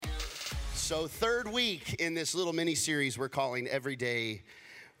So third week in this little mini series we're calling Everyday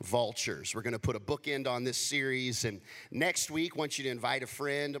Vultures. We're going to put a bookend on this series, and next week, I want you to invite a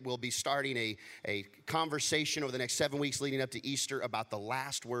friend. We'll be starting a conversation over the next 7 weeks leading up to Easter about the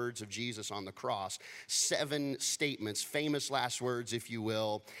last words of Jesus on the cross. 7 statements, famous last words, if you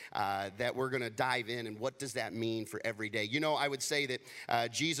will, that we're going to dive in, and what does that mean for every day? You know, I would say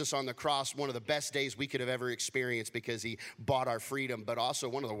that Jesus on the cross, one of the best days we could have ever experienced because he bought our freedom, but also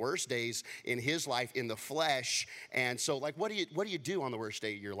one of the worst days in his life in the flesh. And so, like, what do you do on the worst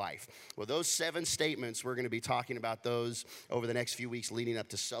day of your life? Well, those 7 statements, we're going to be talking about those over the next few weeks leading up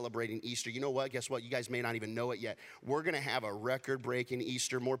to celebrating Easter. You know what? Guess what? You guys may not even know it yet. We're going to have a record-breaking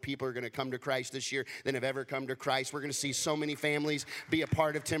Easter. More people are going to come to Christ this year than have ever come to Christ. We're going to see so many families be a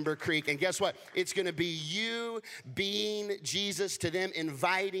part of Timber Creek. And guess what? It's going to be you being Jesus to them,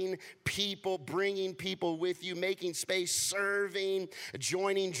 inviting people, bringing people with you, making space, serving,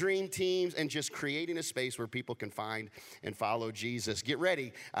 joining dream teams, and just creating a space where people can find and follow Jesus. Get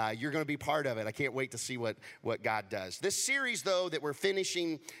ready. You're going to be part of it. I can't wait to see what God does. This series, though, that we're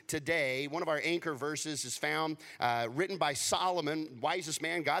finishing today, one of our anchor verses is found, written by Solomon, wisest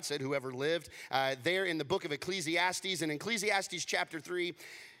man, God said, who ever lived, there in the book of Ecclesiastes. And in Ecclesiastes chapter 3,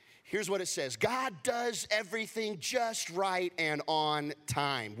 here's what it says. God does everything just right and on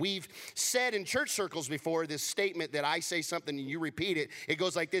time. We've said in church circles before this statement that I say something and you repeat it. It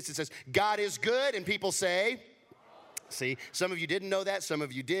goes like this. It says, God is good, and people say... See, some of you didn't know that, some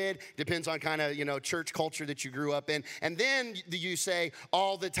of you did. Depends on kind of, church culture that you grew up in. And then you say,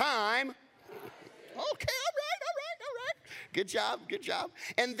 all the time. Okay, all right. Good job.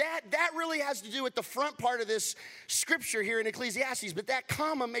 And that really has to do with the front part of this scripture here in Ecclesiastes. But that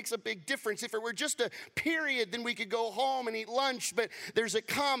comma makes a big difference. If it were just a period, then we could go home and eat lunch. But there's a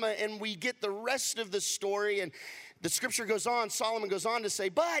comma, and we get the rest of the story. And the scripture goes on, Solomon goes on to say,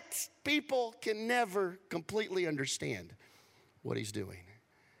 but people can never completely understand what he's doing.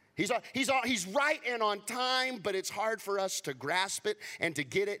 He's right and on time, but it's hard for us to grasp it and to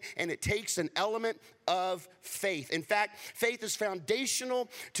get it, and it takes an element of faith. In fact, faith is foundational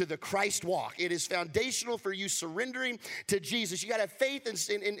to the Christ walk. It is foundational for you surrendering to Jesus. You got to have faith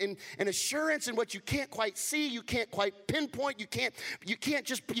and assurance in what you can't quite see, you can't quite pinpoint, you can't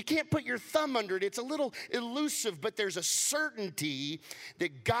put your thumb under it. It's a little elusive, but there's a certainty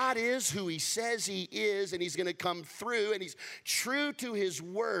that God is who he says he is, and he's going to come through, and he's true to his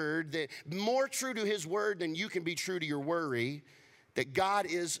word, that more true to his word than you can be true to your worry, that God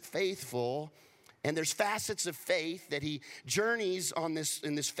is faithful. And there's facets of faith that he journeys on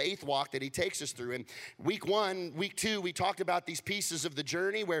in this faith walk that he takes us through. In week 1, week 2, we talked about these pieces of the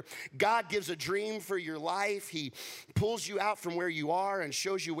journey where God gives a dream for your life. He pulls you out from where you are and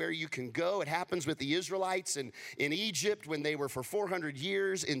shows you where you can go. It happens with the Israelites in Egypt when they were for 400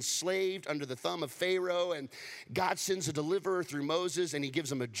 years enslaved under the thumb of Pharaoh. And God sends a deliverer through Moses, and he gives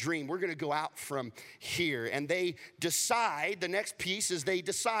them a dream. We're going to go out from here. And they decide, the next piece is they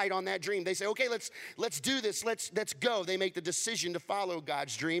decide on that dream. They say, okay, let's do this. Let's go. They make the decision to follow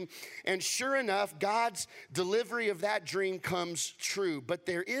God's dream. And sure enough, God's delivery of that dream comes true. But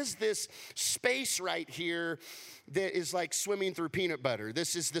there is this space right here that is like swimming through peanut butter.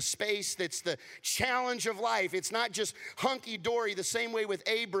 This is the space that's the challenge of life. It's not just hunky-dory, the same way with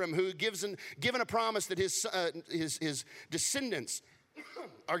Abram, who given a promise that his descendants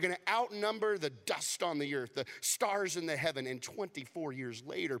are going to outnumber the dust on the earth, the stars in the heaven. And 25 years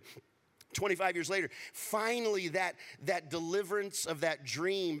later, finally that deliverance of that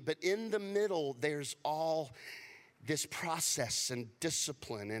dream. But in the middle, there's all this process and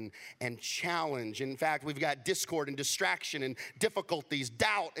discipline and challenge. In fact, we've got discord and distraction and difficulties,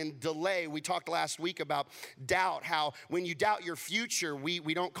 doubt and delay. We talked last week about doubt, how when you doubt your future, we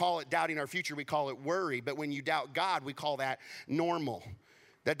don't call it doubting our future, we call it worry. But when you doubt God, we call that normal.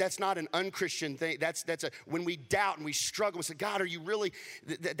 That's not an unchristian thing. When we doubt and we struggle, we say, God, are you really,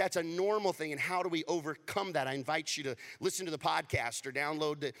 that's a normal thing. And how do we overcome that? I invite you to listen to the podcast or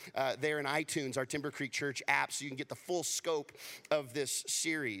download there in iTunes, our Timber Creek Church app, so you can get the full scope of this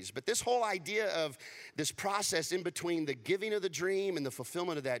series. But this whole idea of this process in between the giving of the dream and the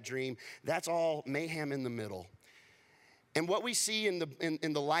fulfillment of that dream, that's all mayhem in the middle. And what we see in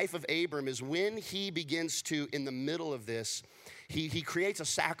the life of Abram is when he begins to, in the middle of this, he creates a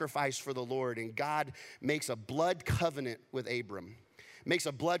sacrifice for the Lord, and God makes a blood covenant with Abram. Makes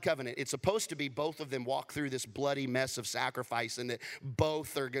a blood covenant. It's supposed to be both of them walk through this bloody mess of sacrifice, and that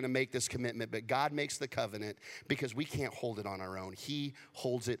both are going to make this commitment. But God makes the covenant because we can't hold it on our own. He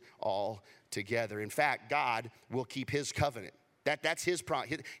holds it all together. In fact, God will keep his covenant. That's his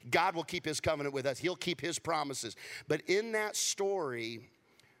promise. God will keep his covenant with us. He'll keep his promises. But in that story,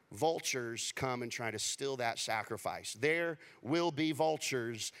 vultures come and try to steal that sacrifice. There will be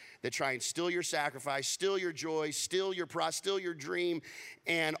vultures that try and steal your sacrifice, steal your joy, steal your pride, steal your dream.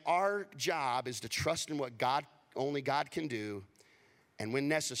 And our job is to trust in what only God can do. And when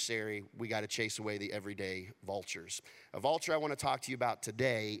necessary, we got to chase away the everyday vultures. A vulture I want to talk to you about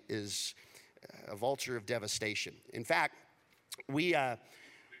today is a vulture of devastation. In fact, we've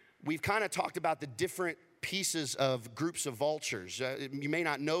kind of talked about the different pieces of groups of vultures. You may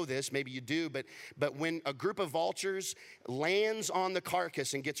not know this, maybe you do, but when a group of vultures lands on the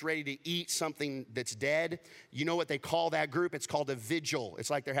carcass and gets ready to eat something that's dead, you know what they call that group? It's called a vigil.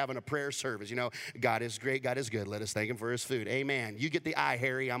 It's like they're having a prayer service. You know, God is great, God is good. Let us thank him for his food. Amen. You get the eye,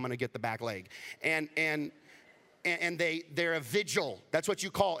 Harry. I'm going to get the back leg. And they're a vigil. That's what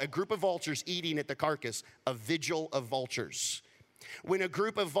you call a group of vultures eating at the carcass, a vigil of vultures. When a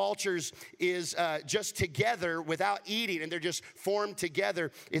group of vultures is just together without eating and they're just formed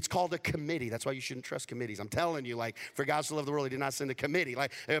together, it's called a committee. That's why you shouldn't trust committees. I'm telling you, like, for God so loved the world, he did not send a committee.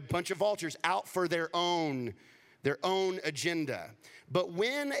 Like a bunch of vultures out for their own agenda. But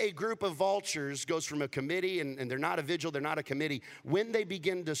when a group of vultures goes from a committee, and they're not a vigil, they're not a committee, when they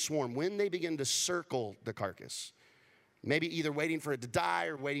begin to swarm, when they begin to circle the carcass, maybe either waiting for it to die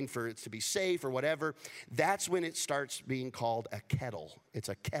or waiting for it to be safe or whatever, that's when it starts being called a kettle. It's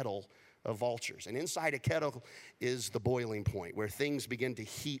a kettle of vultures. And inside a kettle is the boiling point where things begin to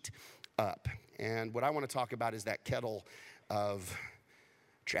heat up. And what I want to talk about is that kettle of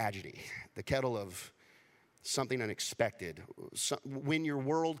tragedy, the kettle of something unexpected, when your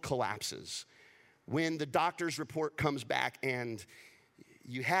world collapses, when the doctor's report comes back and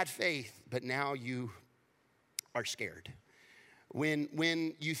you had faith, but now you are scared.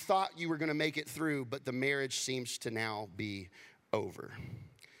 When you thought you were going to make it through, but the marriage seems to now be over.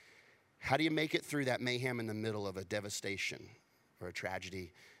 How do you make it through that mayhem in the middle of a devastation or a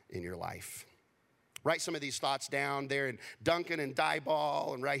tragedy in your life? Write some of these thoughts down there in Duncan and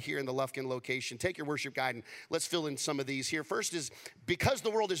Diboll and right here in the Lufkin location. Take your worship guide and let's fill in some of these here. First is, because the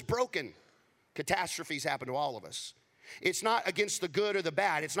world is broken, catastrophes happen to all of us. It's not against the good or the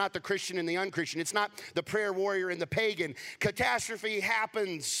bad. It's not the Christian and the unchristian. It's not the prayer warrior and the pagan. Catastrophe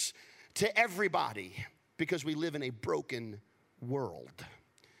happens to everybody because we live in a broken world.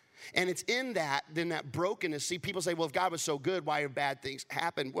 And it's in that brokenness. See, people say, well, if God was so good, why have bad things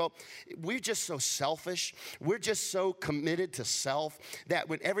happen? Well, we're just so selfish. We're just so committed to self that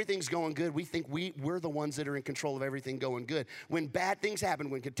when everything's going good, we think we're the ones that are in control of everything going good. When bad things happen,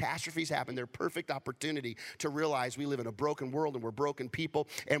 when catastrophes happen, they're a perfect opportunity to realize we live in a broken world and we're broken people.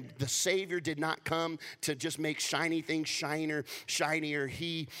 And the Savior did not come to just make shiny things shinier.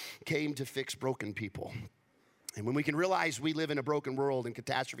 He came to fix broken people. And when we can realize we live in a broken world and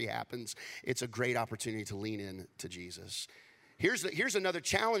catastrophe happens, it's a great opportunity to lean in to Jesus. Here's another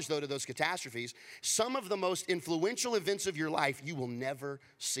challenge, though, to those catastrophes. Some of the most influential events of your life you will never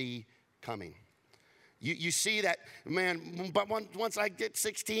see coming. You see that, man, but once I get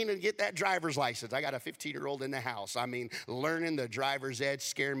 16 and get that driver's license, I got a 15-year-old in the house. I mean, learning the driver's ed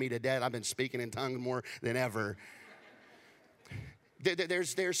scared me to death. I've been speaking in tongues more than ever.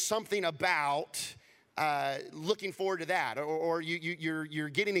 There's something about looking forward to that, or you're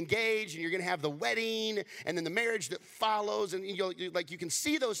getting engaged and you're going to have the wedding and then the marriage that follows, and you can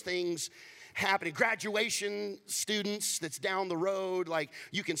see those things happening. Graduation, students that's down the road, like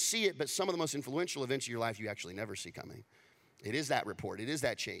you can see it, but some of the most influential events of your life you actually never see coming. It is that report, it is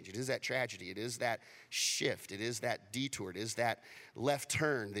that change, it is that tragedy, it is that shift, it is that detour, it is that left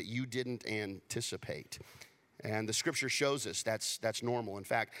turn that you didn't anticipate. And the scripture shows us that's normal. In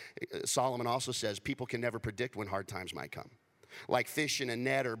fact, Solomon also says people can never predict when hard times might come. Like fish in a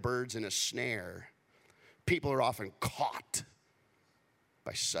net or birds in a snare, people are often caught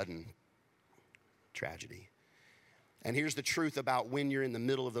by sudden tragedy. And here's the truth about when you're in the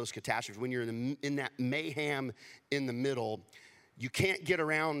middle of those catastrophes, when you're in that mayhem in the middle, you can't get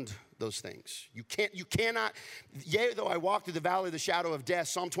around those things. You cannot, yea, though I walk through the valley of the shadow of death,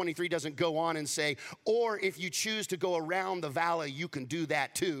 Psalm 23 doesn't go on and say, or if you choose to go around the valley, you can do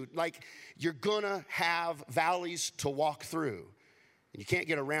that too. Like, you're gonna have valleys to walk through. And you can't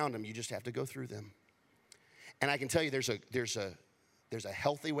get around them, you just have to go through them. And I can tell you there's a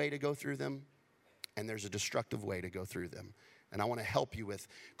healthy way to go through them, and there's a destructive way to go through them. And I wanna help you with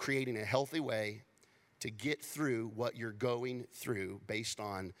creating a healthy way to get through what you're going through based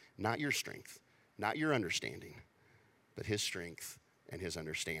on not your strength, not your understanding, but his strength and his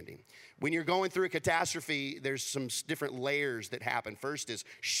understanding. When you're going through a catastrophe, there's some different layers that happen. First is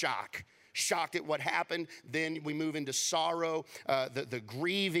shock. shocked at what happened. Then we move into sorrow, the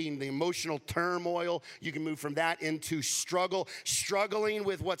grieving, the emotional turmoil. You can move from that into struggle, struggling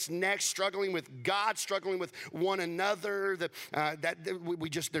with what's next, struggling with God, struggling with one another.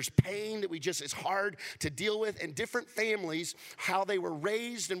 There's pain that it's hard to deal with. And different families, how they were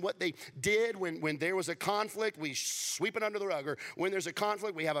raised and what they did when there was a conflict, we sweep it under the rug. Or when there's a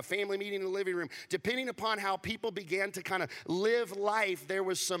conflict, we have a family meeting in the living room. Depending upon how people began to kind of live life, there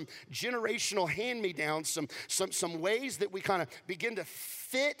was some generational hand-me-downs, some ways that we kind of begin to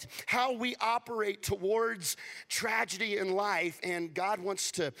fit how we operate towards tragedy in life. And God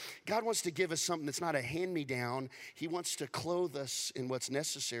wants to give us something that's not a hand-me-down. He wants to clothe us in what's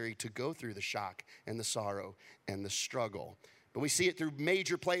necessary to go through the shock and the sorrow and the struggle. But we see it through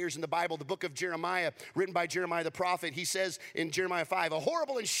major players in the Bible. The book of Jeremiah, written by Jeremiah the prophet, he says in Jeremiah 5, a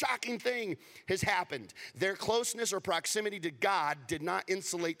horrible and shocking thing has happened. Their closeness or proximity to God did not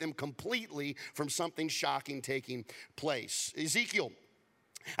insulate them completely from something shocking taking place. Ezekiel,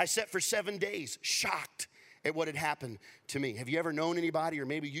 I sat for 7 days, shocked at what had happened to me. Have you ever known anybody, or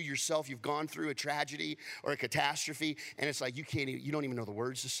maybe you yourself, you've gone through a tragedy or a catastrophe, and it's like you don't even know the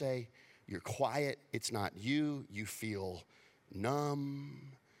words to say. You're quiet. It's not you. You feel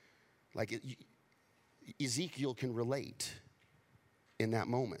numb. Ezekiel can relate in that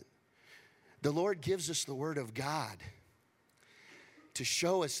moment. The Lord gives us the word of God to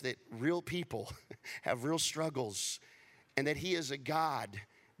show us that real people have real struggles, and that he is a God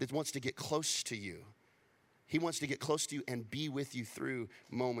that wants to get close to you. He wants to get close to you and be with you through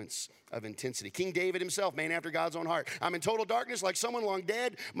moments of intensity. King David himself, man after God's own heart. I'm in total darkness like someone long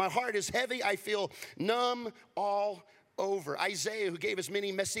dead. My heart is heavy. I feel numb all over. Isaiah, who gave us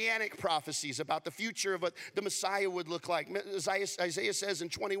many messianic prophecies about the future of what the Messiah would look like. Isaiah says in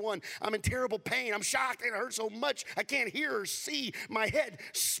 21, I'm in terrible pain. I'm shocked and it hurts so much I can't hear or see. My head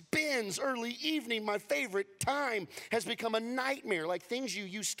spins. Early evening, my favorite time, has become a nightmare, like things you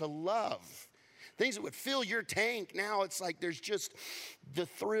used to love. Things that would fill your tank. Now it's like there's just, the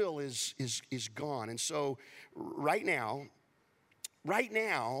thrill is gone. And so right now,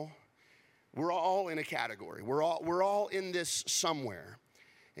 we're all in a category. We're all in this somewhere.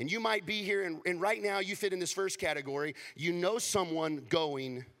 And you might be here, and right now you fit in this first category. You know someone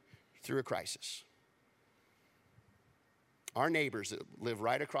going through a crisis. Our neighbors that live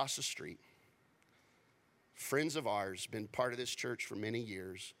right across the street, friends of ours, been part of this church for many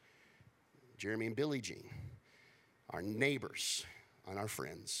years, Jeremy and Billie Jean, our neighbors and our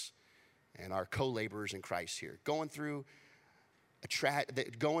friends and our co-laborers in Christ here, going through a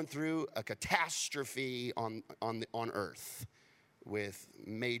catastrophe on earth with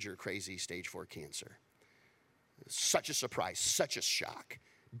major crazy stage 4 cancer. Such a surprise, such a shock.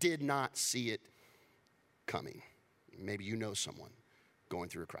 Did not see it coming. Maybe you know someone going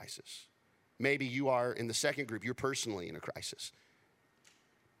through a crisis. Maybe you are in the second group, you're personally in a crisis.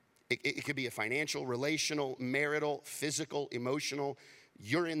 It could be a financial, relational, marital, physical, emotional.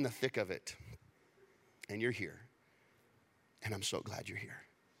 You're in the thick of it, and you're here. And I'm so glad you're here.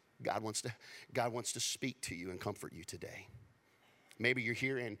 God wants to speak to you and comfort you today. Maybe you're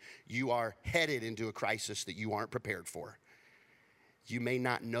here and you are headed into a crisis that you aren't prepared for. You may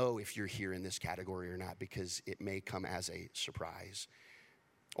not know if you're here in this category or not, because it may come as a surprise.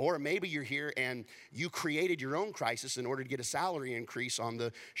 Or maybe you're here and you created your own crisis in order to get a salary increase on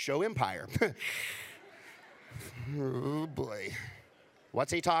the show Empire. Oh boy.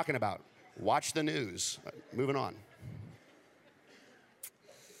 What's he talking about? Watch the news. Moving on.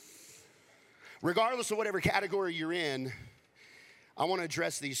 Regardless of whatever category you're in, I want to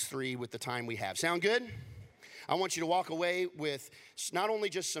address these three with the time we have. Sound good? I want you to walk away with not only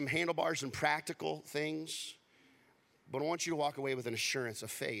just some handlebars and practical things, but I want you to walk away with an assurance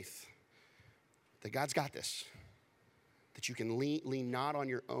of faith that God's got this, that you can lean not on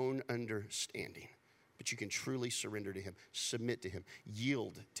your own understanding, but you can truly surrender to him, submit to him,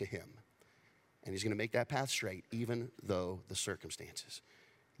 yield to him. And he's going to make that path straight, even though the circumstances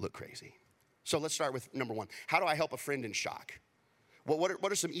look crazy. So let's start with number one. How do I help a friend in shock?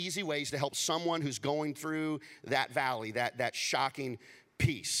 What are some easy ways to help someone who's going through that valley, that shocking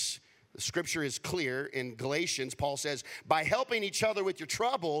piece? The scripture is clear in Galatians. Paul says, by helping each other with your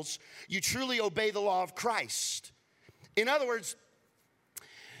troubles, you truly obey the law of Christ. In other words,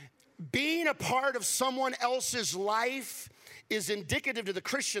 being a part of someone else's life is indicative to the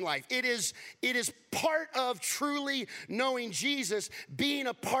Christian life. It is part of truly knowing Jesus, being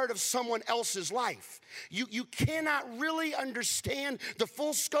a part of someone else's life. You cannot really understand the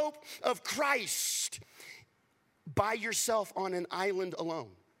full scope of Christ by yourself on an island alone.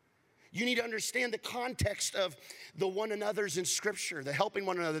 You need to understand the context of the one another's in Scripture, the helping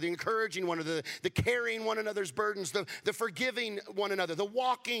one another, the encouraging one another, the carrying one another's burdens, the forgiving one another, the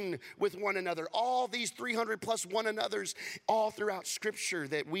walking with one another. All these 300 plus one another's all throughout Scripture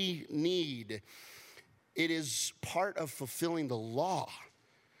that we need. It is part of fulfilling the law.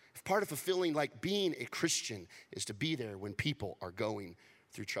 Part of fulfilling, like being a Christian, is to be there when people are going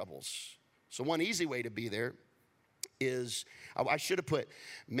through troubles. So one easy way to be there is, I should have put,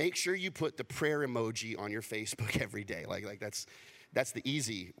 make sure you put the prayer emoji on your Facebook every day. Like that's the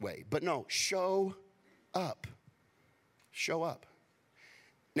easy way. But no, show up. Show up.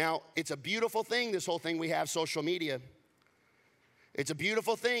 Now, it's a beautiful thing, this whole thing we have, social media. It's a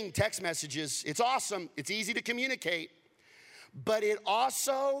beautiful thing, text messages. It's awesome. It's easy to communicate. But it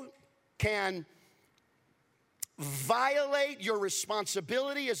also can violate your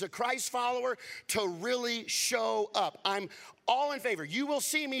responsibility as a Christ follower to really show up. I'm all in favor. You will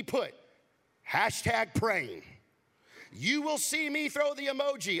see me put hashtag praying. You will see me throw the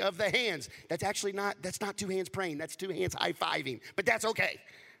emoji of the hands. That's not two hands praying. That's two hands high-fiving. But that's okay.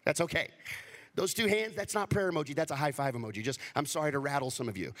 That's okay. Those two hands, that's not prayer emoji. That's a high-five emoji. I'm sorry to rattle some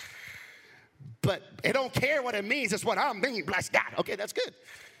of you. But I don't care what it means. It's what I mean. Bless God. Okay, that's good.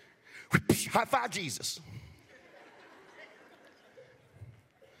 High-five Jesus.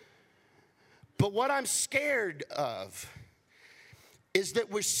 But what I'm scared of is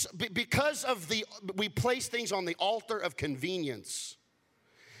that we place things on the altar of convenience.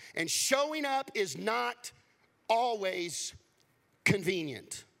 And showing up is not always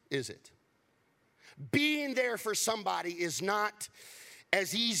convenient, is it? Being there for somebody is not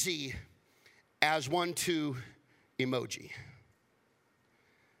as easy as 1-2 emoji.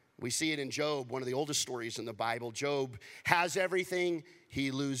 We see it in Job, one of the oldest stories in the Bible. Job has everything, he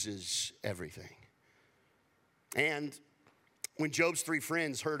loses everything. And when Job's 3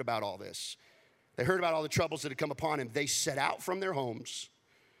 friends heard about all this, they heard about all the troubles that had come upon him, they set out from their homes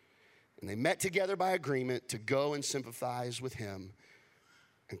and they met together by agreement to go and sympathize with him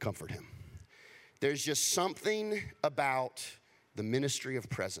and comfort him. There's just something about the ministry of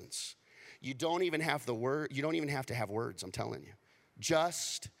presence. You don't even have to have words, I'm telling you.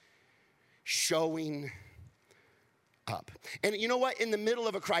 Just showing up. And you know what? In the middle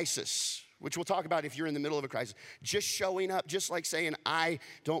of a crisis, which we'll talk about if you're in the middle of a crisis, just showing up, just like saying, I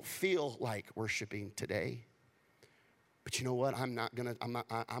don't feel like worshiping today. But you know what? I'm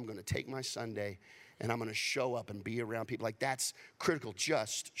gonna take my Sunday and I'm gonna show up and be around people. Like, that's critical.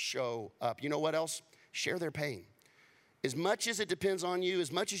 Just show up. You know what else? Share their pain. As much as it depends on you,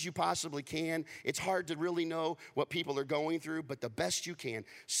 as much as you possibly can, it's hard to really know what people are going through, but the best you can,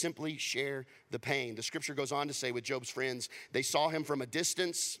 simply share the pain. The scripture goes on to say with Job's friends, they saw him from a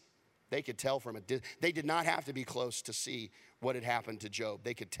distance. They could tell from a distance. They did not have to be close to see what had happened to Job.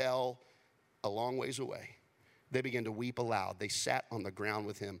 They could tell a long ways away. They began to weep aloud. They sat on the ground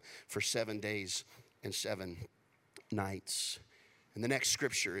with him for 7 days and 7 nights. And the next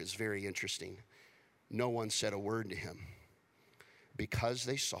scripture is very interesting. No one said a word to him because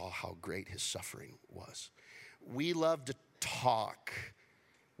they saw how great his suffering was. We love to talk.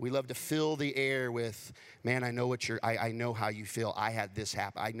 We love to fill the air with, man, I know I know how you feel. I had this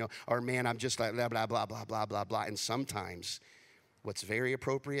happen. I know, or man, I'm just like blah, blah, blah, blah, blah, blah, blah. And sometimes what's very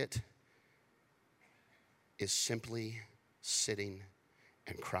appropriate is simply sitting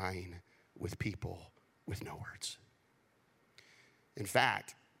and crying with people with no words. In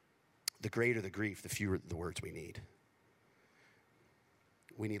fact, the greater the grief, the fewer the words we need.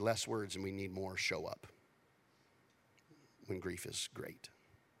 We need less words and we need more show up when grief is great.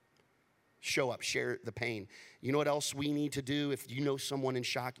 Show up, share the pain. You know what else we need to do? If you know someone in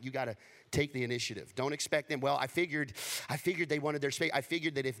shock, you got to take the initiative. Don't expect them. Well, I figured they wanted their space. I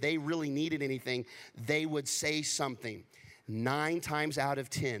figured that if they really needed anything, they would say something. 9 times out of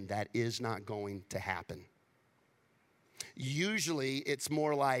 10, that is not going to happen. Usually, it's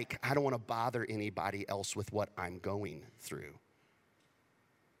more like, I don't want to bother anybody else with what I'm going through.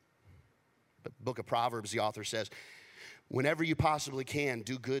 But Book of Proverbs, the author says, whenever you possibly can,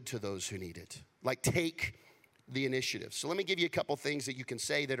 do good to those who need it. Like, take the initiative. So let me give you a couple things that you can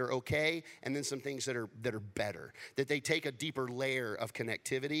say that are okay, and then some things that are better. That they take a deeper layer of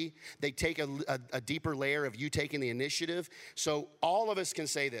connectivity. They take a deeper layer of you taking the initiative. So all of us can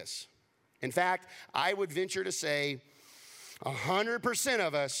say this. In fact, I would venture to say 100%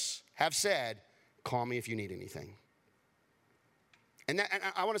 of us have said, call me if you need anything. And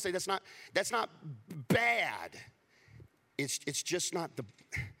I want to say that's not bad. It's just not the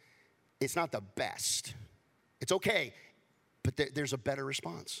best. It's okay, but there's a better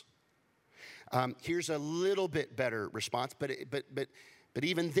response. Here's a little bit better response, but But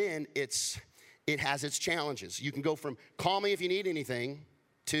even then, it has its challenges. You can go from call me if you need anything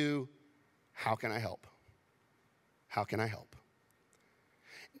to how can I help? How can I help?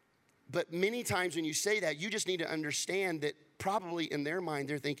 But many times when you say that, you just need to understand that probably in their mind,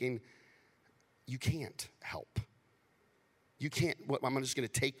 they're thinking, you can't help. You can't, I'm just gonna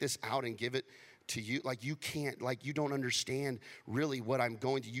take this out and give it to you. Like you can't, like you don't understand really what I'm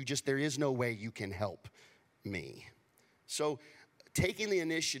going to, there is no way you can help me. So taking the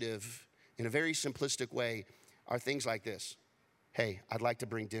initiative in a very simplistic way are things like this. Hey, I'd like to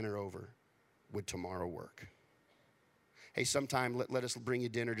bring dinner over. Would tomorrow work? Hey, sometime let us bring you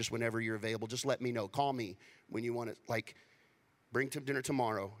dinner just whenever you're available. Just let me know. Call me when you want it. Like, bring dinner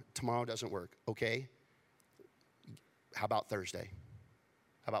tomorrow. Tomorrow doesn't work, okay? How about Thursday?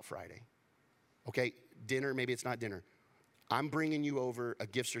 How about Friday? Okay, dinner, maybe it's not dinner. I'm bringing you over a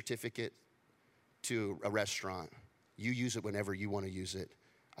gift certificate to a restaurant. You use it whenever you want to use it.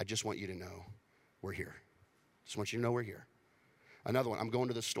 I just want you to know we're here. Just want you to know we're here. Another one, I'm going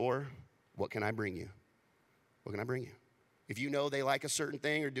to the store. What can I bring you? What can I bring you? If you know they like a certain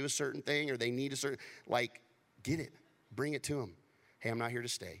thing or do a certain thing or they need a certain, like, get it. Bring it to them. Hey, I'm not here to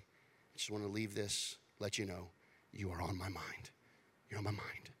stay. I just want to leave this, let you know you are on my mind. You're on my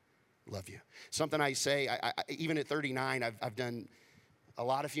mind. Love you. Something I say, even at 39, I've done a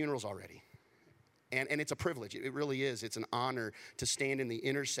lot of funerals already. And it's a privilege. It really is. It's an honor to stand in the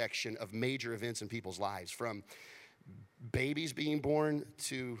intersection of major events in people's lives, from babies being born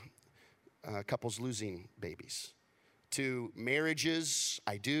to couples losing babies, to marriages,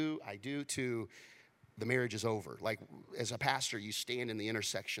 I do, to the marriage is over. Like, as a pastor, you stand in the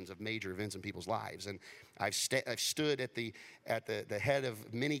intersections of major events in people's lives. And I've stood at the head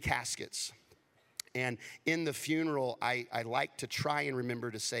of many caskets. And in the funeral, I like to try and remember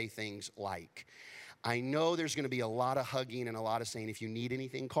to say things like, I know there's going to be a lot of hugging and a lot of saying, if you need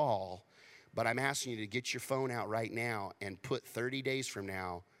anything, call. But I'm asking you to get your phone out right now and put 30 days from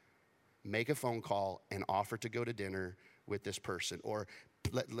now, make a phone call and offer to go to dinner with this person. Or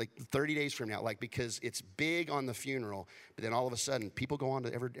like 30 days from now, like, because it's big on the funeral, but then all of a sudden people go on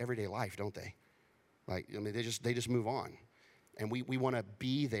to everyday life, don't they? Like, I mean, they just move on. And we want to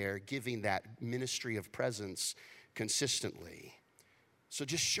be there giving that ministry of presence consistently. So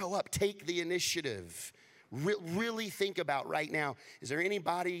just show up, take the initiative. Really think about right now, is there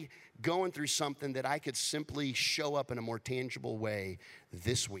anybody going through something that I could simply show up in a more tangible way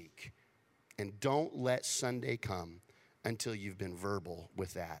this week? And don't let Sunday come until you've been verbal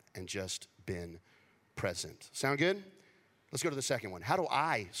with that and just been present. Sound good? Let's go to the second one. How do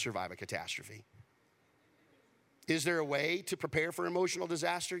I survive a catastrophe? Is there a way to prepare for emotional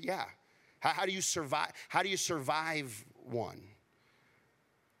disaster? Yeah. How do you survive? How do you survive one?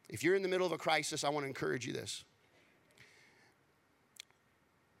 If you're in the middle of a crisis, I want to encourage you this.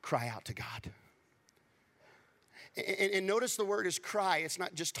 Cry out to God. And notice the word is cry. It's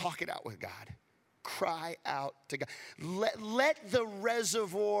not just talk it out with God. Cry out to God. Let the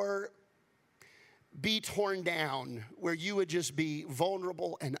reservoir be torn down where you would just be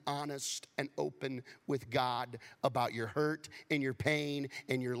vulnerable and honest and open with God about your hurt and your pain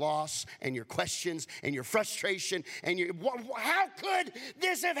and your loss and your questions and your frustration and how could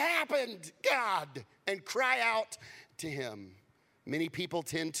this have happened, God? And cry out to him. Many people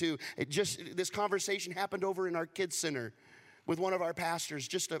tend to, this conversation happened over in our kids center with one of our pastors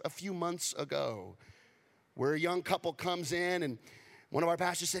just a few months ago, where a young couple comes in and one of our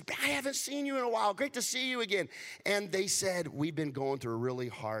pastors said, I haven't seen you in a while. Great to see you again. And they said, we've been going through a really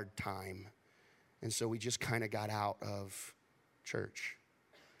hard time. And so we just kind of got out of church.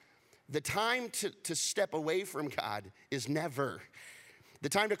 The time to step away from God is never. The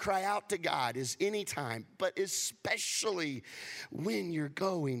time to cry out to God is any time, but especially when you're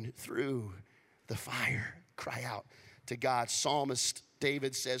going through the fire. Cry out to God. Psalmist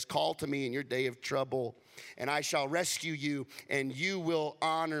David says, call to me in your day of trouble, and I shall rescue you, and you will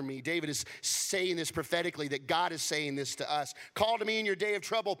honor me. David is saying this prophetically, that God is saying this to us. Call to me in your day of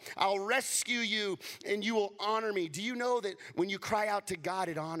trouble. I'll rescue you, and you will honor me. Do you know that when you cry out to God,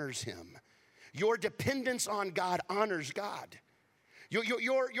 it honors him? Your dependence on God honors God.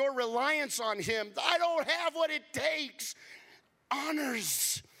 Your reliance on him, I don't have what it takes,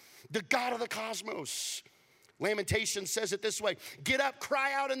 honors the God of the cosmos. Lamentations says it this way: get up,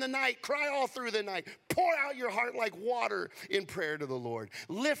 cry out in the night, cry all through the night. Pour out your heart like water in prayer to the Lord.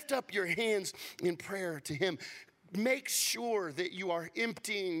 Lift up your hands in prayer to him. Make sure that you are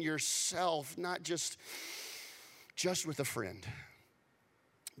emptying yourself, not just with a friend,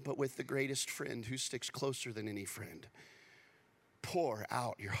 but with the greatest friend who sticks closer than any friend. Pour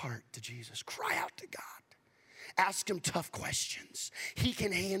out your heart to Jesus. Cry out to God. Ask him tough questions. He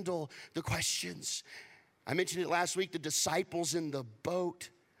can handle the questions. I mentioned it last week, the disciples in the boat,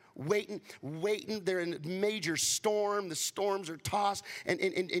 waiting. They're in a major storm. The storms are tossed.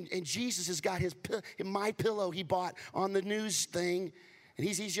 And Jesus has got his my pillow he bought on the news thing. And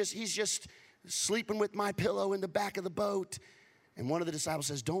he's just sleeping with my pillow in the back of the boat. And one of the disciples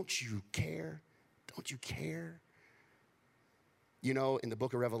says, don't you care? Don't you care? You know, in the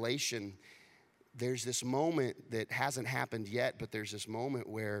book of Revelation, there's this moment that hasn't happened yet, but there's this moment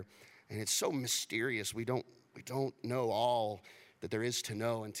where, and it's so mysterious, we don't know all that there is to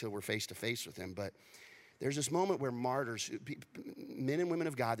know until we're face to face with him. But there's this moment where martyrs, men and women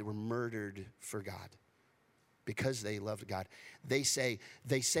of God that were murdered for God because they loved God, they say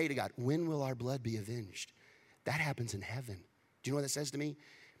to God, when will our blood be avenged? That happens in heaven. Do you know what that says to me?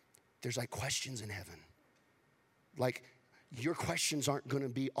 There's like questions in heaven. Like, your questions aren't going to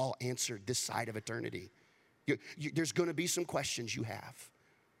be all answered this side of eternity. There's going to be some questions you have.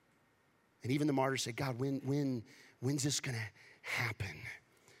 And even the martyrs say, God, when's this going to happen?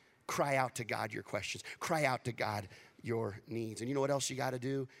 Cry out to God your questions. Cry out to God your needs. And you know what else you got to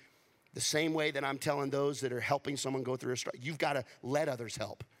do? The same way that I'm telling those that are helping someone go through a struggle, you've got to let others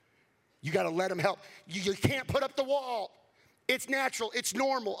help. You got to let them help. You can't put up the wall. It's natural. It's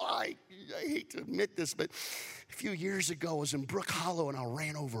normal. I hate to admit this, but a few years ago I was in Brook Hollow and I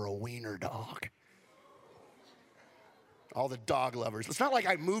ran over a wiener dog. All the dog lovers. It's not like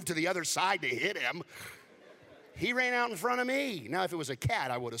I moved to the other side to hit him. He ran out in front of me. Now, if it was a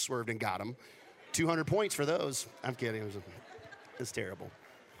cat, I would have swerved and got him. 200 points for those. I'm kidding. It's terrible.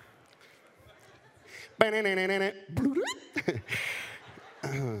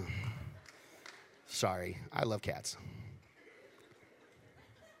 Sorry. I love cats.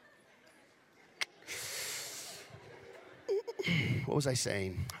 What was I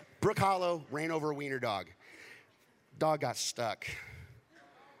saying? Brook Hollow, ran over a wiener dog. Dog got stuck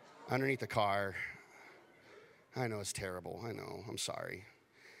underneath the car. I know it's terrible. I know. I'm sorry.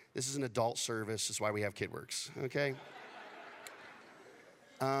 This is an adult service. That's why we have KidWorks, okay?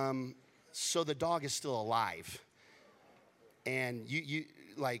 So the dog is still alive. And you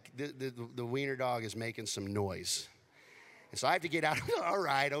like, the wiener dog is making some noise. And so I have to get out. All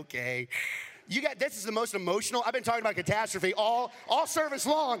right, okay. This is the most emotional. I've been talking about catastrophe all service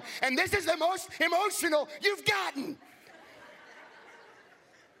long, and this is the most emotional you've gotten.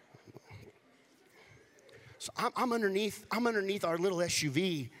 So I'm underneath our little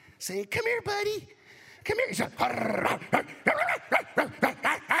SUV saying, come here, buddy. Come here.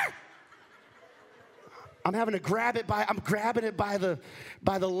 I'm having to I'm grabbing it by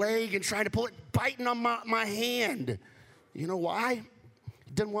the leg and trying to pull it, biting on my hand. You know why?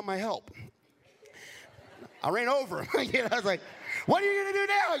 He didn't want my help. I ran over him. I was like, what are you going to do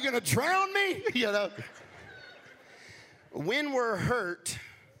now? You're going to drown me? When we're hurt,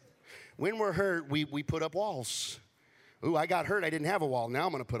 we put up walls. Ooh, I got hurt. I didn't have a wall. Now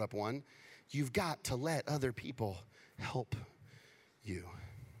I'm going to put up one. You've got to let other people help you.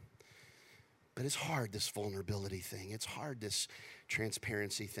 But it's hard, this vulnerability thing. It's hard, this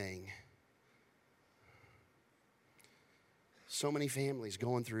transparency thing. So many families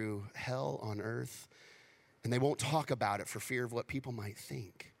going through hell on earth, and they won't talk about it for fear of what people might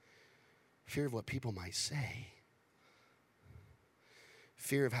think, fear of what people might say,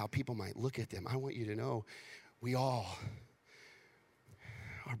 fear of how people might look at them. I want you to know we all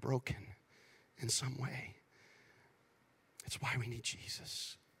are broken in some way. It's why we need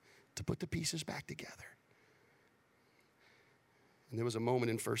Jesus to put the pieces back together. And there was a moment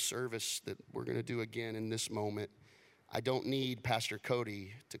in first service that we're going to do again in this moment. I don't need Pastor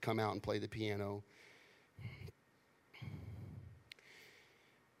Cody to come out and play the piano.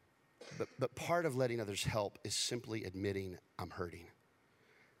 But part of letting others help is simply admitting I'm hurting.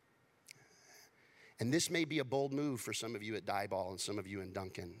 And this may be a bold move for some of you at Diboll and some of you in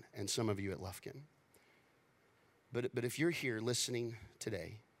Duncan and some of you at Lufkin. But if you're here listening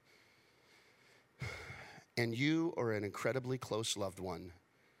today and you or an incredibly close loved one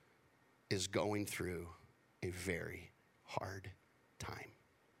is going through a very hard time,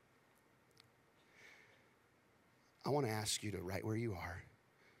 I want to ask you to, right where you are,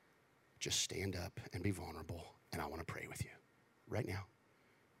 just stand up and be vulnerable, and I want to pray with you right now.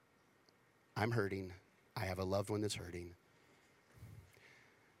 I'm hurting. I have a loved one that's hurting.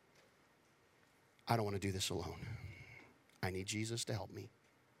 I don't want to do this alone. I need Jesus to help me.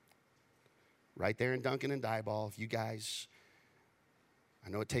 Right there in Duncan and Diboll, if you guys, I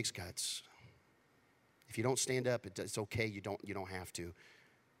know it takes guts. If you don't stand up, it's okay. You don't have to.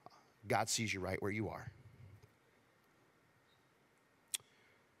 God sees you right where you are.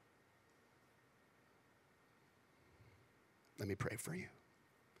 Let me pray for you.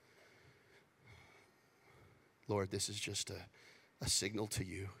 Lord, this is just a signal to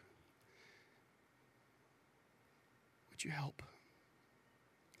you. Would you help?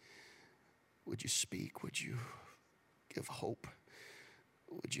 Would you speak? Would you give hope?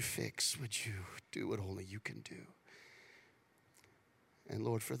 Would you fix? Would you do what only you can do? And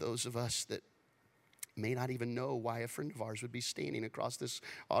Lord, for those of us that may not even know why a friend of ours would be standing across this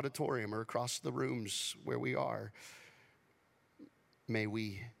auditorium or across the rooms where we are, may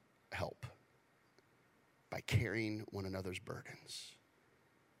we help by carrying one another's burdens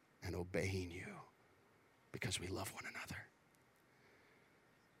and obeying you because we love one another.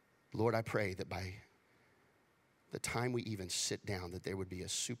 Lord, I pray that by the time we even sit down, that there would be a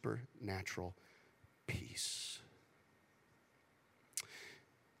supernatural peace,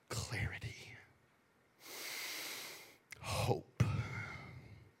 clarity, hope,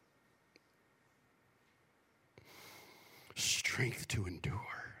 strength to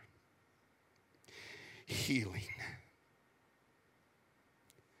endure, healing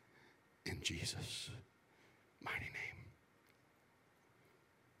in Jesus' mighty name.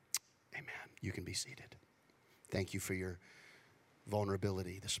 Amen. You can be seated. Thank you for your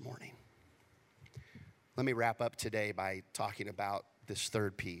vulnerability this morning. Let me wrap up today by talking about this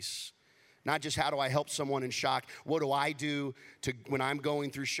third piece. Not just how do I help someone in shock, what do I do when I'm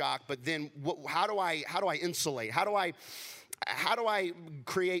going through shock, but then how do I insulate? How do I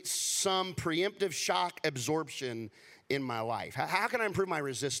create some preemptive shock absorption in my life? How can I improve my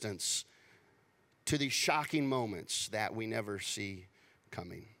resistance to these shocking moments that we never see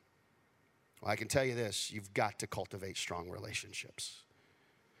coming? Well, I can tell you this, you've got to cultivate strong relationships.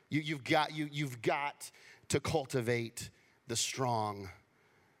 You've got to cultivate the strong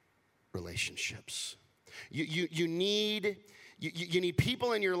relationships. You need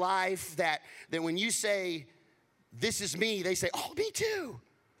people in your life that when you say, this is me, they say, oh, me too.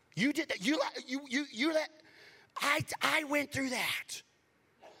 You did that. I went through that.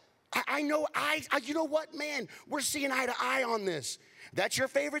 I know, you know what, man, we're seeing eye to eye on this. That's your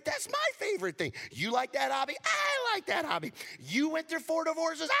favorite? That's my favorite thing. You like that hobby? I like that hobby. You went through 4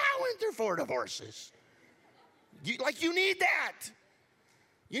 divorces? I went through 4 divorces. You need that.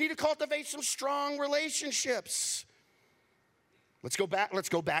 You need to cultivate some strong relationships. Let's go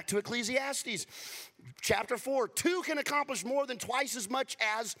back to Ecclesiastes chapter 4. 2 can accomplish more than twice as much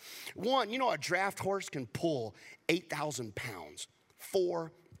as 1. You know, a draft horse can pull 8,000 pounds,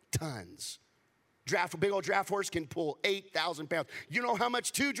 4 tons. Big old draft horse can pull 8,000 pounds. You know how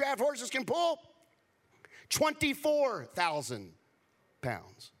much 2 draft horses can pull? 24,000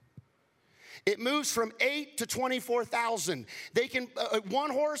 pounds. It moves from 8 to 24,000. They can, 1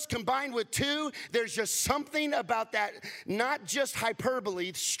 horse combined with 2, there's just something about that, not just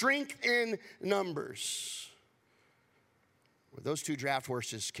hyperbole, strength in numbers. Where those 2 draft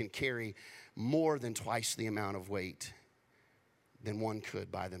horses can carry more than twice the amount of weight than 1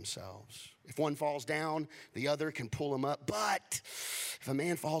 could by themselves. If 1 falls down, the other can pull him up. But if a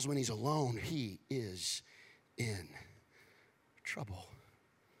man falls when he's alone, he is in trouble.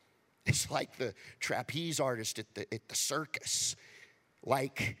 It's like the trapeze artist at the circus.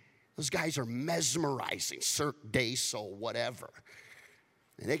 Like, those guys are mesmerizing, Cirque du Soleil, whatever.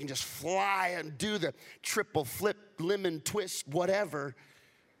 And they can just fly and do the triple flip, lemon twist, whatever.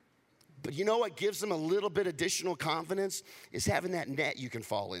 But you know what gives them a little bit additional confidence is having that net you can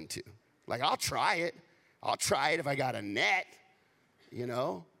fall into. Like, I'll try it. I'll try it if I got a net. You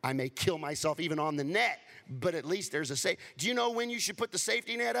know, I may kill myself even on the net, but at least there's a safe. Do you know when you should put the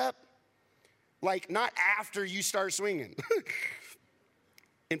safety net up? Like, not after you start swinging.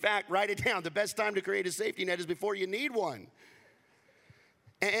 In fact, write it down. The best time to create a safety net is before you need one.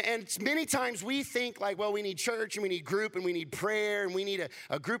 And many times we think like, well, we need church and we need group and we need prayer and we need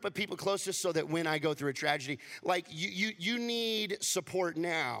a group of people close to us so that when I go through a tragedy, like you need support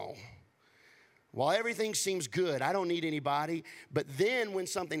now. While everything seems good, I don't need anybody. But then when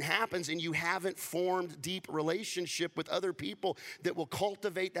something happens and you haven't formed deep relationship with other people that will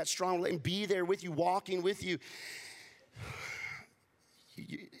cultivate that strong and be there with you, walking with you,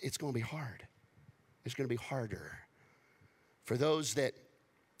 it's going to be hard. It's going to be harder. For those that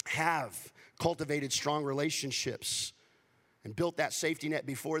have cultivated strong relationships and built that safety net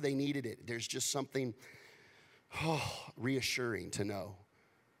before they needed it, there's just something reassuring to know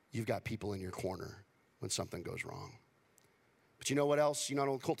you've got people in your corner when something goes wrong. But you know what else? You not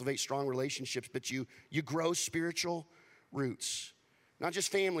only cultivate strong relationships, but you grow spiritual roots. Not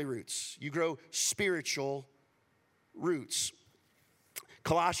just family roots. You grow spiritual roots.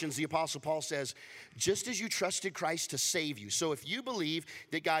 Colossians, the Apostle Paul says, just as you trusted Christ to save you. So if you believe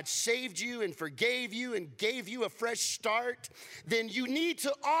that God saved you and forgave you and gave you a fresh start, then you need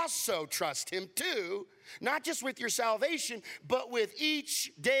to also trust him too, not just with your salvation, but with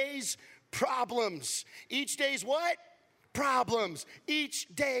each day's problems. Each day's what? Problems, each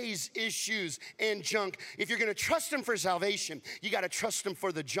day's issues and junk. If you're going to trust him for salvation, you got to trust him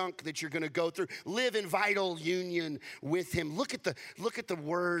for the junk that you're going to go through. Live in vital union with him. Look at the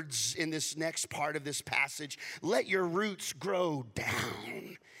words in this next part of this passage. Let your roots grow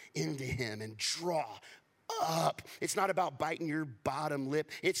down into him and draw up. It's not about biting your bottom lip.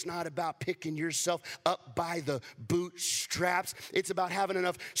 It's not about picking yourself up by the bootstraps. It's about having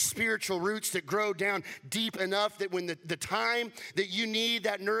enough spiritual roots that grow down deep enough that when the time that you need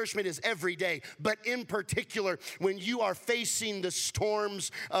that nourishment is every day, but in particular when you are facing the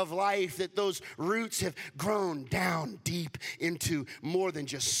storms of life, that those roots have grown down deep into more than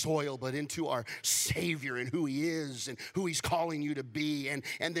just soil, but into our Savior and who he is and who he's calling you to be. And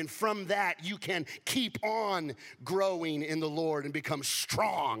then from that you can keep on growing in the Lord and become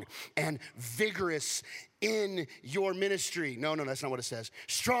strong and vigorous in your ministry. No, that's not what it says.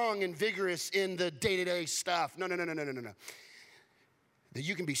 Strong and vigorous in the day-to-day stuff. No. That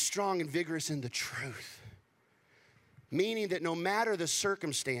you can be strong and vigorous in the truth. Meaning that no matter the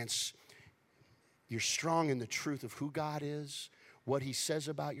circumstance, you're strong in the truth of who God is, what he says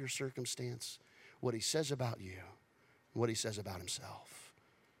about your circumstance, what he says about you, what he says about himself.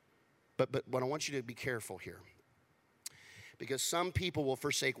 But I want you to be careful here, because some people will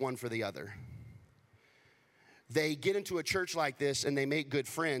forsake one for the other. They get into a church like this and they make good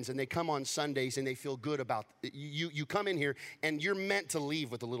friends and they come on Sundays and they feel good about you come in here and you're meant to leave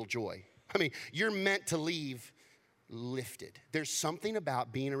with a little joy. I mean, you're meant to leave lifted. There's something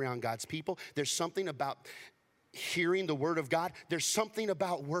about being around God's people. There's something about hearing the word of God. There's something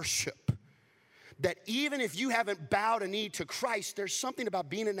about worship that even if you haven't bowed a knee to Christ, there's something about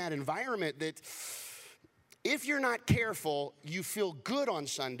being in that environment that if you're not careful, you feel good on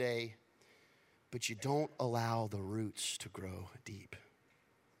Sunday, but you don't allow the roots to grow deep.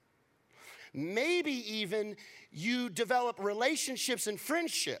 Maybe even you develop relationships and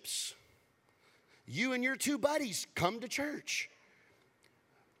friendships. You and your two buddies come to church,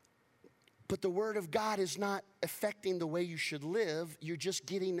 but the word of God is not affecting the way you should live. You're just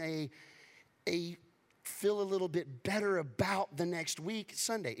getting a feel a little bit better about the next week,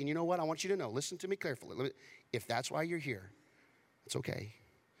 Sunday. And you know what? I want you to know, listen to me carefully. If that's why you're here, it's okay.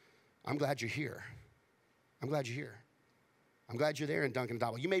 I'm glad you're here. I'm glad you're here. I'm glad you're there in Duncan and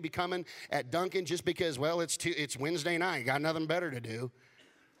Dobble. You may be coming at Duncan just because, well, it's Wednesday night. Got nothing better to do.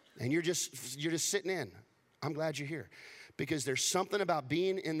 And you're just sitting in. I'm glad you're here. Because there's something about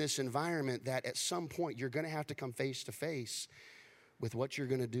being in this environment that at some point you're going to have to come face to face with what you're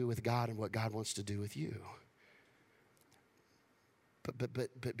going to do with God and what God wants to do with you.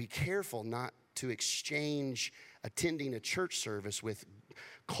 But be careful not to exchange attending a church service with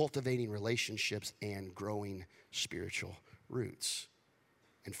cultivating relationships and growing spiritual roots.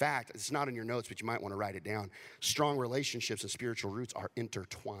 In fact, it's not in your notes, but you might want to write it down. Strong relationships and spiritual roots are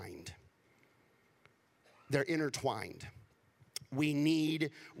intertwined. They're intertwined. We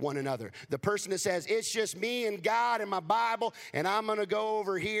need one another. The person that says, it's just me and God and my Bible, and I'm going to go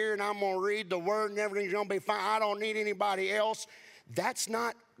over here and I'm going to read the word and everything's going to be fine. I don't need anybody else. That's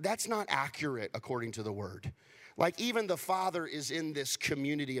not accurate according to the word. Like even the Father is in this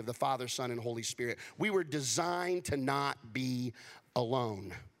community of the Father, Son, and Holy Spirit. We were designed to not be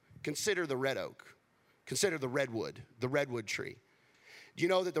alone. Consider the red oak. Consider the redwood tree. Do you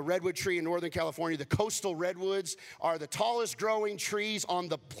know that the redwood tree in Northern California, the coastal redwoods, are the tallest growing trees on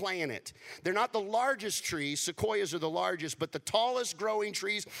the planet? They're not the largest trees. Sequoias are the largest, but the tallest growing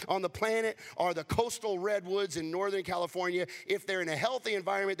trees on the planet are the coastal redwoods in Northern California. If they're in a healthy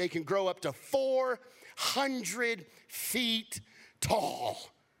environment, they can grow up to 400 feet tall.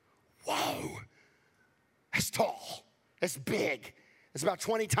 Whoa, that's tall. That's big. It's about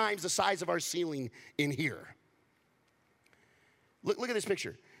 20 times the size of our ceiling in here. Look at this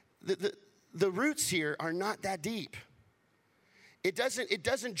picture. The roots here are not that deep. It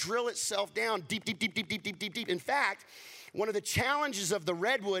doesn't drill itself down deep. In fact, one of the challenges of the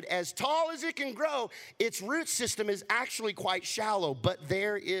redwood, as tall as it can grow, its root system is actually quite shallow. But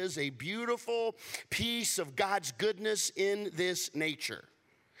there is a beautiful piece of God's goodness in this nature.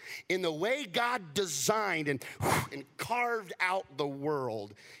 In the way God designed and carved out the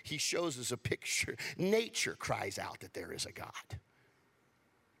world, he shows us a picture. Nature cries out that there is a God.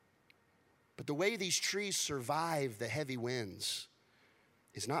 But the way these trees survive the heavy winds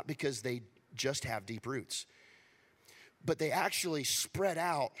is not because they just have deep roots. but they actually spread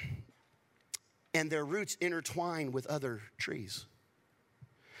out and their roots intertwine with other trees.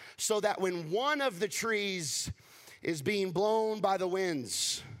 So that when one of the trees is being blown by the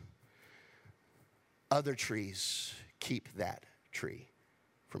winds, other trees keep that tree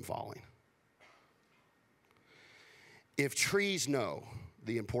from falling. If trees know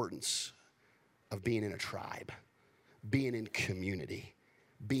the importance of being in a tribe, being in community,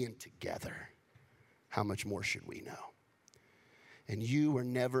 being together, how much more should we know? And you were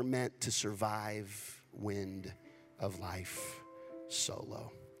never meant to survive wind of life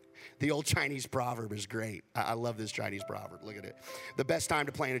solo. The old Chinese proverb is great. I love this Chinese proverb. Look at it. The best time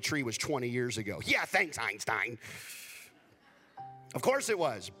to plant a tree was 20 years ago. Yeah, thanks, Einstein. Of course it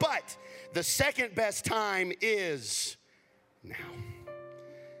was. But the second best time is now.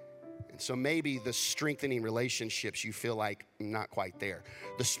 And so maybe the strengthening relationships you feel like not quite there.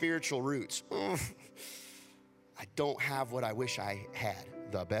 The spiritual roots. I don't have what I wish I had.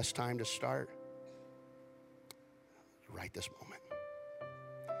 The best time to start? Right this moment.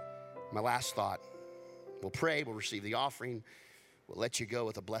 My last thought, we'll pray, we'll receive the offering, we'll let you go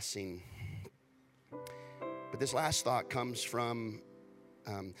with a blessing. But this last thought comes from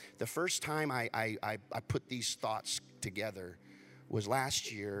the first time I put these thoughts together was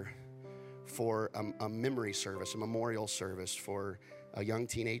last year for a memory service, a memorial service for a young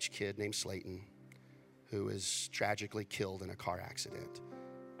teenage kid named Slayton, who was tragically killed in a car accident,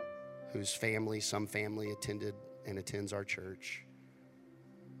 whose family, some family attended and attends our church.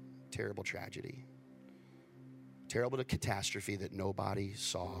 Terrible tragedy. Terrible catastrophe that nobody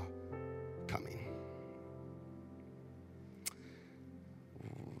saw coming.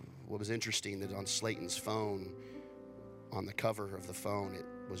 What was interesting that on Slayton's phone, on the cover of the phone, it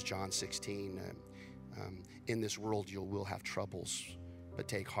was John 16. In this world you will have troubles, but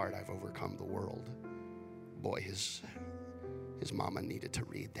take heart, I've overcome the world. Boy, his mama needed to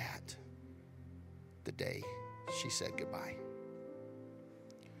read that the day she said goodbye.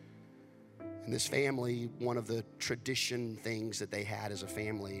 And this family, one of the tradition things that they had as a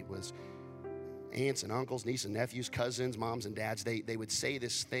family was aunts and uncles, nieces and nephews, cousins, moms and dads. They would say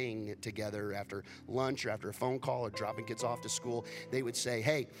this thing together after lunch or after a phone call or dropping kids off to school. They would say,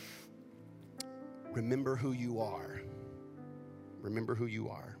 hey, remember who you are. Remember who you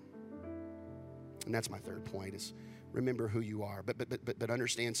are. And that's my third point is remember who you are. But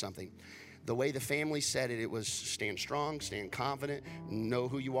understand something. The way the family said it, it was stand strong, stand confident, know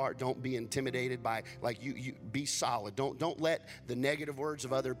who you are. Don't be intimidated by, like, you be solid. Don't let the negative words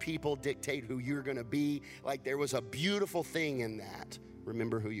of other people dictate who you're going to be. Like, there was a beautiful thing in that.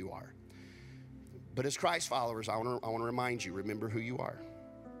 Remember who you are. But as Christ followers, I want to remind you, remember who you are.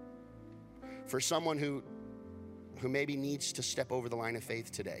 For someone who maybe needs to step over the line of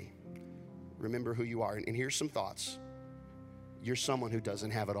faith today, remember who you are. And here's some thoughts. You're someone who doesn't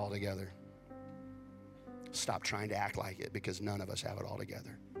have it all together. Stop trying to act like it, because none of us have it all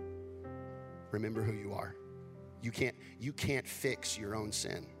together. Remember who you are. You can't fix your own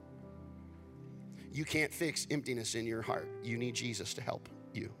sin. You can't fix emptiness in your heart. You need Jesus to help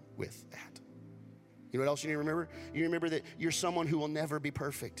you with that. You know what else you need to remember? You remember that you're someone who will never be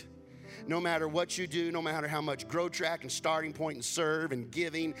perfect. No matter what you do, no matter how much Grow Track and Starting Point and serve and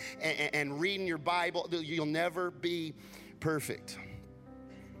giving and reading your Bible, you'll never be perfect.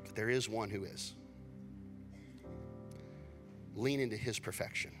 But there is one who is. Lean into his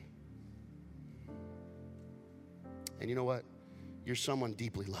perfection. And you know what? You're someone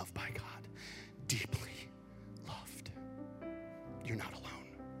deeply loved by God. Deeply loved. You're not alone.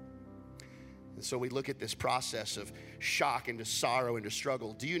 And so we look at this process of shock into sorrow into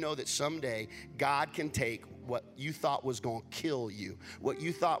struggle. Do you know that someday God can take what you thought was going to kill you, what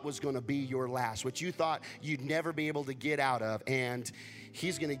you thought was going to be your last, what you thought you'd never be able to get out of, and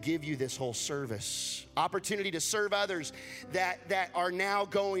he's going to give you this whole service, opportunity to serve others that are now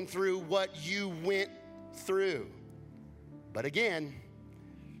going through what you went through. But again,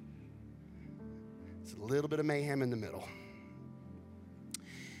 it's a little bit of mayhem in the middle.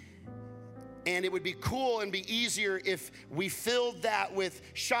 And it would be cool and be easier if we filled that with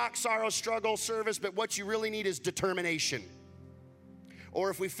shock, sorrow, struggle, service, but what you really need is determination.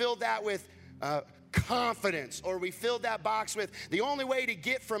 Or if we filled that with confidence, or we filled that box with the only way to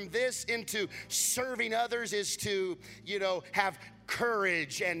get from this into serving others is to, have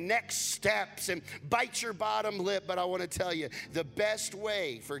courage and next steps and bite your bottom lip. But I want to tell you, the best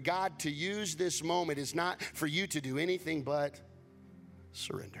way for God to use this moment is not for you to do anything but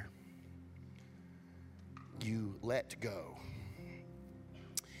surrender. You let go.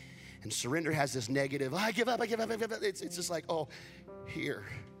 And surrender has this negative, I give up. It's just like, oh, here.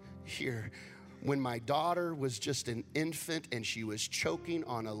 when my daughter was just an infant and she was choking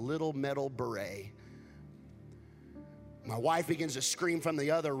on a little metal beret. My wife begins to scream from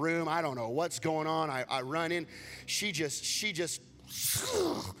the other room. I don't know what's going on. I run in. She just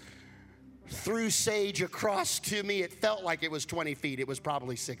threw sage across to me. It felt like it was 20 feet. It was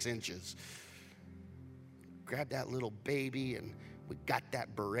probably 6 inches. Grabbed that little baby and we got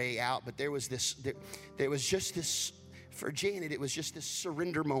that beret out. But there was just this, for Janet, it was just this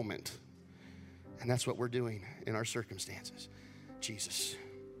surrender moment. And that's what we're doing in our circumstances. Jesus,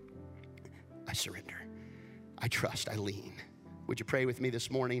 I surrender. I trust, I lean. Would you pray with me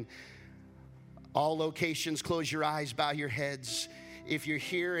this morning? All locations, close your eyes, bow your heads. If you're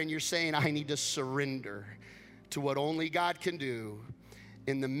here and you're saying, I need to surrender to what only God can do,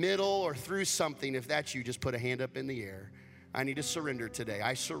 in the middle or through something, if that's you, just put a hand up in the air. I need to surrender today.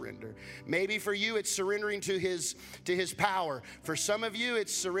 I surrender. Maybe for you, it's surrendering to his power. For some of you,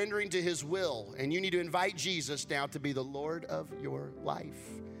 it's surrendering to his will. And you need to invite Jesus now to be the Lord of your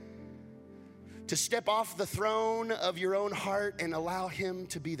life. To step off the throne of your own heart and allow him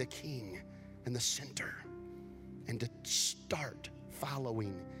to be the king and the center. And to start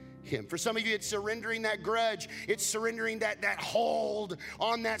following him. For some of you, it's surrendering that grudge. It's surrendering that hold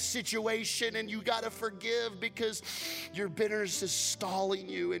on that situation, and you got to forgive because your bitterness is stalling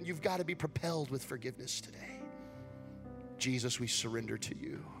you, and you've got to be propelled with forgiveness today. Jesus, we surrender to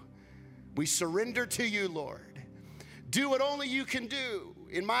you. We surrender to you, Lord. Do what only you can do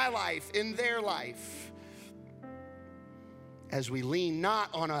in my life, in their life, as we lean not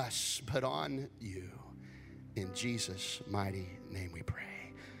on us, but on you. In Jesus' mighty name we pray.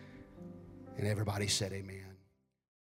 And everybody said amen.